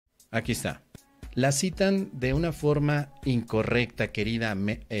Aquí está. La citan de una forma incorrecta, querida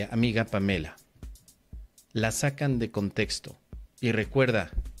amiga Pamela. La sacan de contexto. Y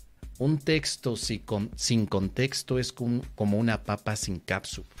recuerda, un texto sin contexto es como una papa sin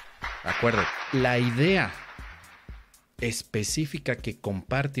cápsula. Acuérdate, la idea específica que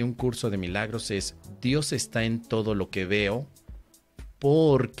comparte un curso de milagros es: Dios está en todo lo que veo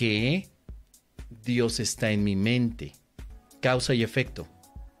porque Dios está en mi mente. Causa y efecto.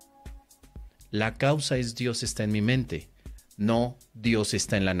 La causa es Dios está en mi mente, no Dios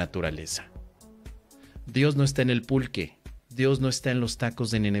está en la naturaleza. Dios no está en el pulque, Dios no está en los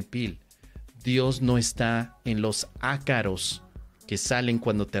tacos de nenepil, Dios no está en los ácaros que salen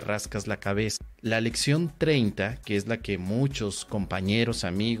cuando te rascas la cabeza. La lección 30, que es la que muchos compañeros,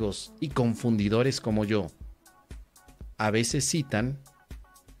 amigos y confundidores como yo a veces citan,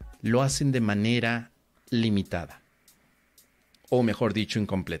 lo hacen de manera limitada, o mejor dicho,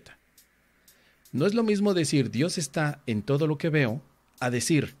 incompleta. No es lo mismo decir Dios está en todo lo que veo a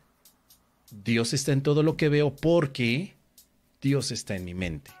decir Dios está en todo lo que veo porque Dios está en mi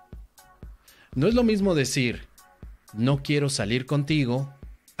mente. No es lo mismo decir no quiero salir contigo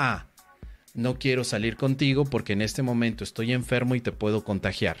a no quiero salir contigo porque en este momento estoy enfermo y te puedo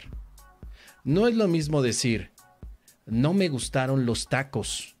contagiar. No es lo mismo decir no me gustaron los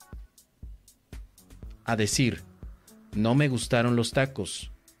tacos a decir no me gustaron los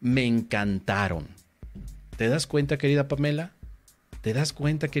tacos, me encantaron. ¿Te das cuenta, querida Pamela? ¿Te das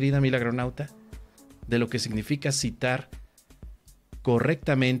cuenta, querida milagronauta, de lo que significa citar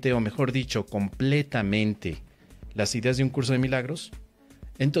correctamente, o mejor dicho, completamente las ideas de un curso de milagros?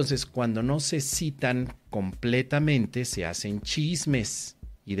 Entonces, cuando no se citan completamente, se hacen chismes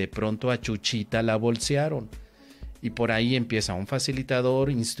y de pronto a Chuchita la bolsearon. Y por ahí empieza un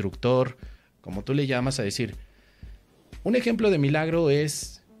facilitador, instructor, como tú le llamas, a decir, un ejemplo de milagro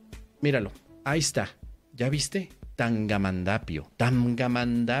es, míralo, ahí está, ¿ya viste? Tangamandapio.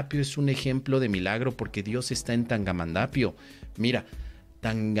 Tangamandapio es un ejemplo de milagro porque Dios está en Tangamandapio. Mira,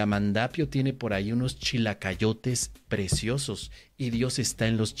 Tangamandapio tiene por ahí unos chilacayotes preciosos y Dios está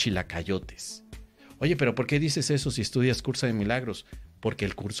en los chilacayotes. Oye, pero ¿por qué dices eso si estudias curso de milagros? Porque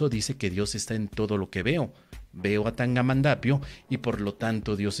el curso dice que Dios está en todo lo que veo. Veo a Tangamandapio y por lo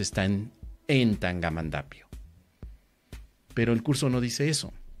tanto Dios está en Tangamandapio. Pero el curso no dice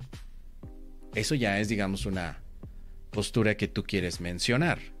eso. Eso ya es, digamos, una postura que tú quieres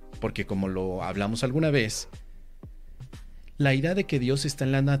mencionar. Porque como lo hablamos alguna vez, la idea de que Dios está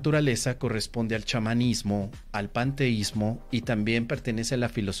en la naturaleza corresponde al chamanismo, al panteísmo y también pertenece a la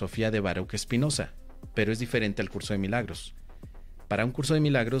filosofía de Baruch Spinoza, pero es diferente al curso de milagros. Para un curso de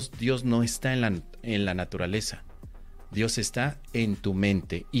milagros, Dios no está en la naturaleza. Dios está en tu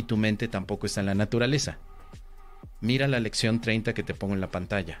mente y tu mente tampoco está en la naturaleza. Mira la lección 30 que te pongo en la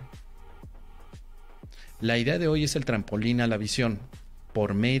pantalla. La idea de hoy es el trampolín a la visión.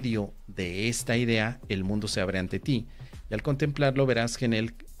 Por medio de esta idea, el mundo se abre ante ti y al contemplarlo verás en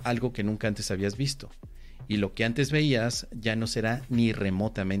él algo que nunca antes habías visto. Y lo que antes veías ya no será ni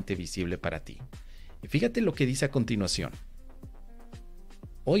remotamente visible para ti. Y fíjate lo que dice a continuación.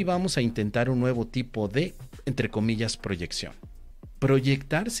 Hoy vamos a intentar un nuevo tipo de, entre comillas, proyección.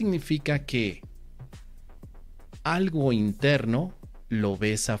 Proyectar significa que algo interno lo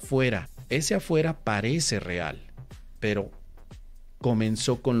ves afuera. Ese afuera parece real, pero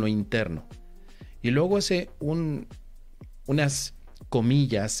comenzó con lo interno. Y luego hace unas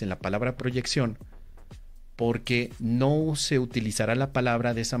comillas en la palabra proyección, porque no se utilizará la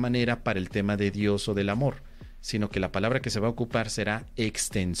palabra de esa manera para el tema de Dios o del amor, sino que la palabra que se va a ocupar será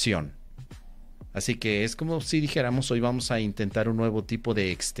extensión. Así que es como si dijéramos, hoy vamos a intentar un nuevo tipo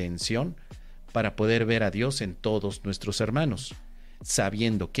de extensión para poder ver a Dios en todos nuestros hermanos,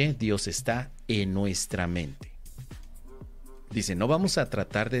 sabiendo que Dios está en nuestra mente. Dice, no vamos a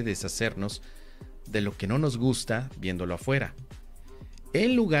tratar de deshacernos de lo que no nos gusta viéndolo afuera.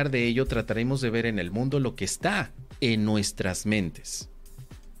 En lugar de ello, trataremos de ver en el mundo lo que está en nuestras mentes.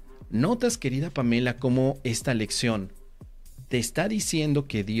 ¿Notas, querida Pamela, cómo esta lección te está diciendo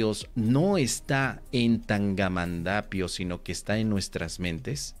que Dios no está en Tangamandapio, sino que está en nuestras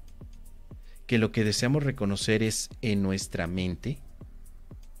mentes? Que lo que deseamos reconocer es en nuestra mente,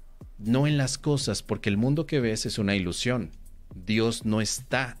 no en las cosas, porque el mundo que ves es una ilusión. Dios no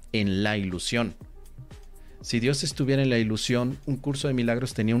está en la ilusión. Si Dios estuviera en la ilusión, un curso de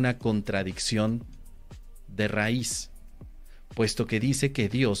milagros tenía una contradicción de raíz, puesto que dice que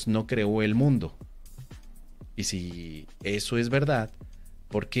Dios no creó el mundo. Y si eso es verdad,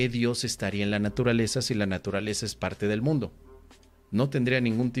 ¿por qué Dios estaría en la naturaleza si la naturaleza es parte del mundo? No tendría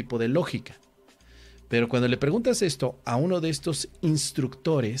ningún tipo de lógica. Pero cuando le preguntas esto a uno de estos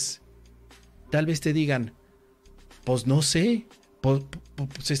instructores, tal vez te digan, pues no sé, pues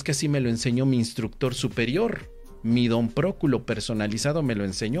es que así me lo enseñó mi instructor superior, mi don Próculo personalizado me lo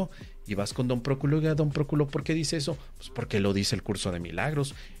enseñó. Y vas con don Próculo, y don Próculo, ¿por qué dice eso? Pues porque lo dice el curso de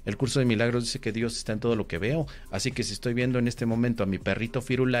milagros. El curso de milagros dice que Dios está en todo lo que veo. Así que si estoy viendo en este momento a mi perrito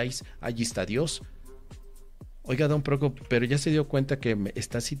Firulais, allí está Dios. Oiga, don Próculo, pero ya se dio cuenta que me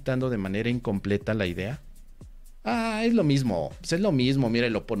está citando de manera incompleta la idea. Ah, es lo mismo, pues es lo mismo, mira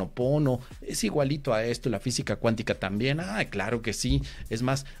el Ho'oponopono, es igualito a esto, la física cuántica también, ah, claro que sí, es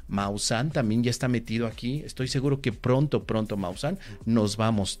más, Maussan también ya está metido aquí, estoy seguro que pronto Maussan nos va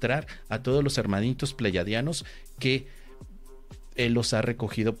a mostrar a todos los hermanitos pleyadianos que él los ha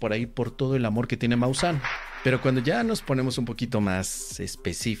recogido por ahí por todo el amor que tiene Maussan. Pero cuando ya nos ponemos un poquito más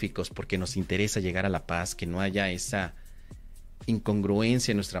específicos, porque nos interesa llegar a la paz, que no haya esa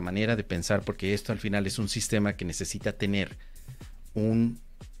incongruencia en nuestra manera de pensar, porque esto al final es un sistema que necesita tener un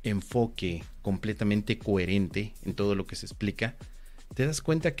enfoque completamente coherente en todo lo que se explica, te das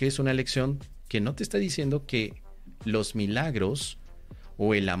cuenta que es una lección que no te está diciendo que los milagros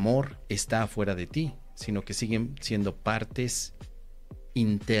o el amor está afuera de ti, sino que siguen siendo partes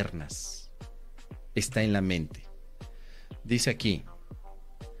internas. Está en la mente. Dice aquí,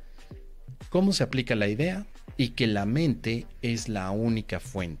 ¿cómo se aplica la idea? Y que la mente es la única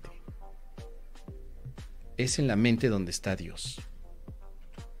fuente. Es en la mente donde está Dios.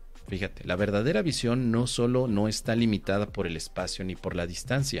 Fíjate, la verdadera visión no solo no está limitada por el espacio ni por la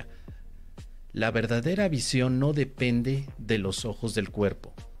distancia. La verdadera visión no depende de los ojos del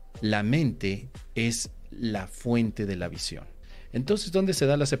cuerpo. La mente es la fuente de la visión. Entonces, ¿dónde se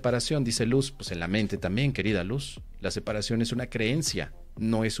da la separación? Dice Luz, pues en la mente también, querida Luz. La separación es una creencia,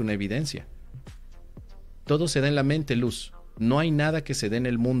 no es una evidencia. Todo se da en la mente, Luz. No hay nada que se dé en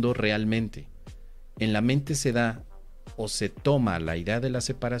el mundo realmente. En la mente se da o se toma la idea de la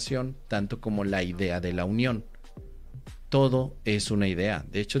separación, tanto como la idea de la unión. Todo es una idea.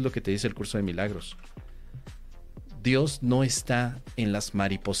 De hecho, es lo que te dice el curso de milagros. Dios no está en las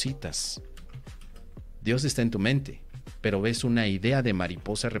maripositas. Dios está en tu mente, pero ves una idea de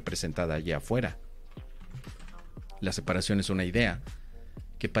mariposa representada allá afuera. La separación es una idea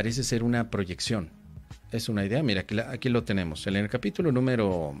que parece ser una proyección. Es una idea, mira, aquí lo tenemos. En el capítulo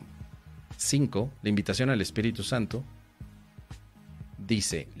número 5, la invitación al Espíritu Santo,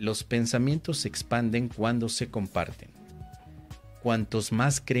 dice, los pensamientos se expanden cuando se comparten. Cuantos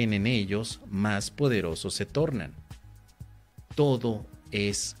más creen en ellos, más poderosos se tornan. Todo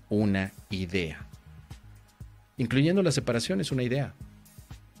es una idea. Incluyendo la separación es una idea.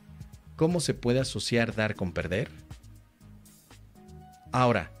 ¿Cómo se puede asociar dar con perder?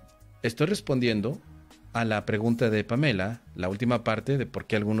 Ahora, estoy respondiendo a la pregunta de Pamela, la última parte de por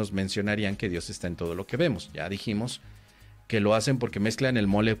qué algunos mencionarían que Dios está en todo lo que vemos. Ya dijimos que lo hacen porque mezclan el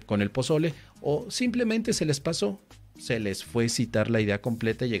mole con el pozole o simplemente se les pasó, se les fue citar la idea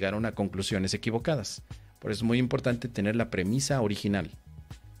completa y llegaron a conclusiones equivocadas. Por eso es muy importante tener la premisa original.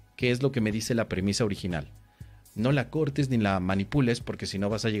 ¿Qué es lo que me dice la premisa original? No la cortes ni la manipules porque si no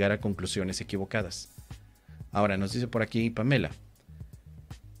vas a llegar a conclusiones equivocadas. Ahora nos dice por aquí Pamela,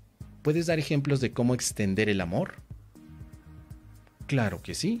 ¿puedes dar ejemplos de cómo extender el amor? Claro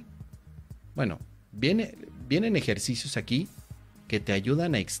que sí. Bueno, vienen ejercicios aquí que te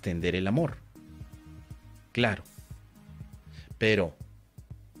ayudan a extender el amor. Claro. Pero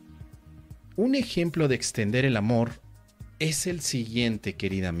un ejemplo de extender el amor es el siguiente,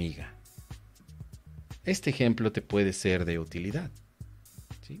 querida amiga. Este ejemplo te puede ser de utilidad,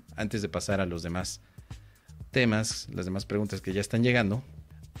 ¿sí? Antes de pasar a los demás temas, las demás preguntas que ya están llegando.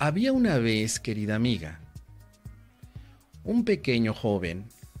 Había una vez, querida amiga, un pequeño joven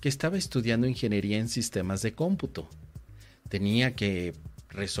que estaba estudiando ingeniería en sistemas de cómputo. Tenía que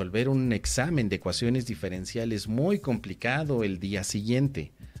resolver un examen de ecuaciones diferenciales muy complicado el día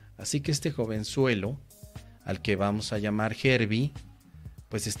siguiente. Así que este jovenzuelo, al que vamos a llamar Herbie,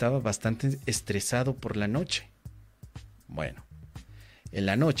 pues estaba bastante estresado por la noche. Bueno, en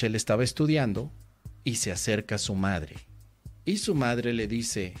la noche él estaba estudiando y se acerca a su madre. Y su madre le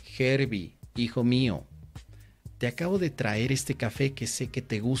dice, Herbie, hijo mío, te acabo de traer este café que sé que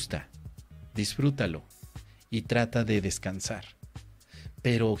te gusta. Disfrútalo y trata de descansar.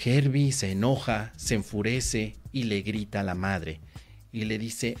 Pero Herbie se enoja, se enfurece y le grita a la madre. Y le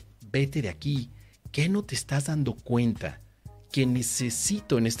dice, vete de aquí, ¿qué no te estás dando cuenta? Que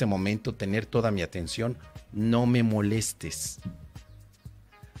necesito en este momento tener toda mi atención, no me molestes.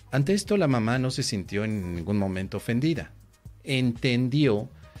 Ante esto la mamá no se sintió en ningún momento ofendida. Entendió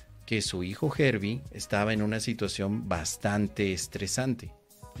que su hijo Herbie estaba en una situación bastante estresante.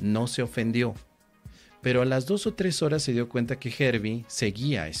 No se ofendió, Pero a las 2 o 3 horas se dio cuenta que Herbie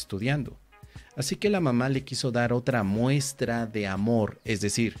seguía estudiando. Así que la mamá le quiso dar otra muestra de amor, es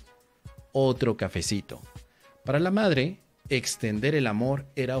decir, otro cafecito. Para la madre, extender el amor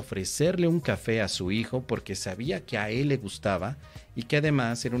era ofrecerle un café a su hijo porque sabía que a él le gustaba y que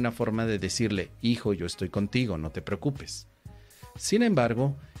además era una forma de decirle, hijo, yo estoy contigo, no te preocupes. Sin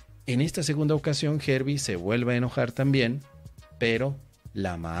embargo, en esta segunda ocasión Herbie se vuelve a enojar también, pero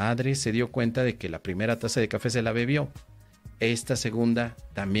la madre se dio cuenta de que la primera taza de café se la bebió. Esta segunda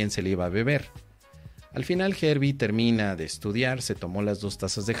también se la iba a beber. Al final Herbie termina de estudiar, se tomó las 2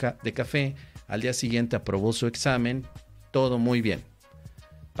 tazas de café, al día siguiente aprobó su examen, todo muy bien.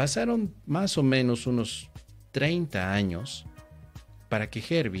 Pasaron más o menos unos 30 años para que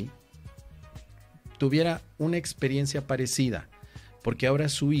Herbie tuviera una experiencia parecida, porque ahora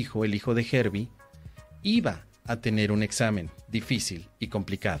su hijo, el hijo de Herbie, iba a tener un examen difícil y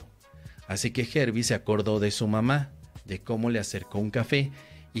complicado. Así que Herbie se acordó de su mamá, de cómo le acercó un café,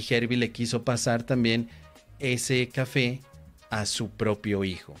 y Herbie le quiso pasar también ese café a su propio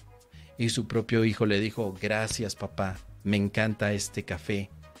hijo. Y su propio hijo le dijo, gracias papá, me encanta este café,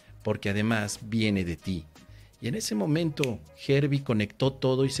 porque además viene de ti. Y en ese momento Herbie conectó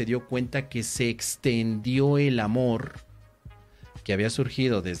todo y se dio cuenta que se extendió el amor que había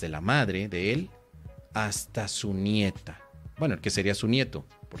surgido desde la madre de él hasta su nieta. Bueno, el que sería su nieto,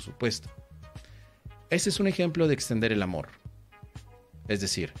 por supuesto. Ese es un ejemplo de extender el amor. Es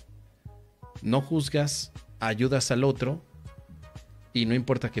decir, no juzgas, ayudas al otro y no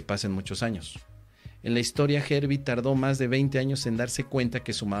importa que pasen muchos años. En la historia, Herbie tardó más de 20 años en darse cuenta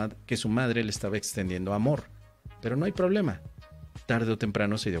que su madre le estaba extendiendo amor. Pero no hay problema. Tarde o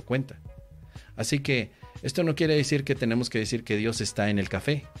temprano se dio cuenta. Así que esto no quiere decir que tenemos que decir que Dios está en el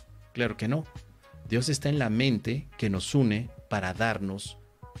café. Claro que no. Dios está en la mente que nos une para darnos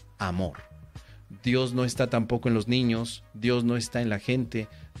amor. Dios no está tampoco en los niños, Dios no está en la gente,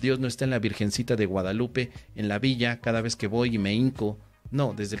 Dios no está en la Virgencita de Guadalupe, en la villa, cada vez que voy y me hinco.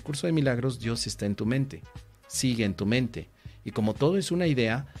 No, desde el curso de Milagros Dios está en tu mente, sigue en tu mente. Y como todo es una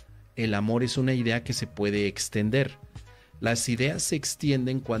idea, el amor es una idea que se puede extender. Las ideas se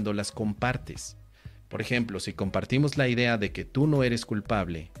extienden cuando las compartes. Por ejemplo, si compartimos la idea de que tú no eres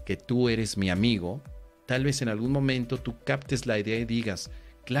culpable, que tú eres mi amigo, tal vez en algún momento tú captes la idea y digas,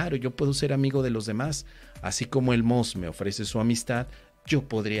 claro, yo puedo ser amigo de los demás, así como el Moss me ofrece su amistad, yo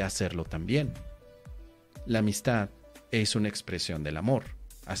podría hacerlo también. La amistad es una expresión del amor.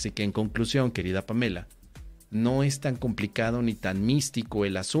 Así que en conclusión, querida Pamela, no es tan complicado ni tan místico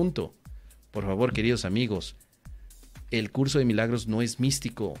el asunto. Por favor, queridos amigos, el curso de Milagros no es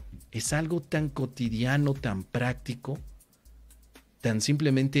místico, es algo tan cotidiano, tan práctico, tan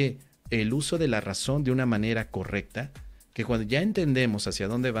simplemente el uso de la razón de una manera correcta, que cuando ya entendemos hacia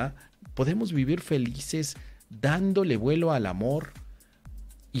dónde va, podemos vivir felices dándole vuelo al amor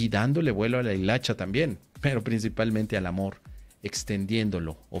y dándole vuelo a la hilacha también, pero principalmente al amor,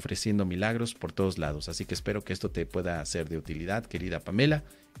 extendiéndolo, ofreciendo milagros por todos lados. Así que espero que esto te pueda ser de utilidad, querida Pamela,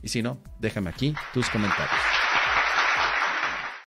 y si no, déjame aquí tus comentarios.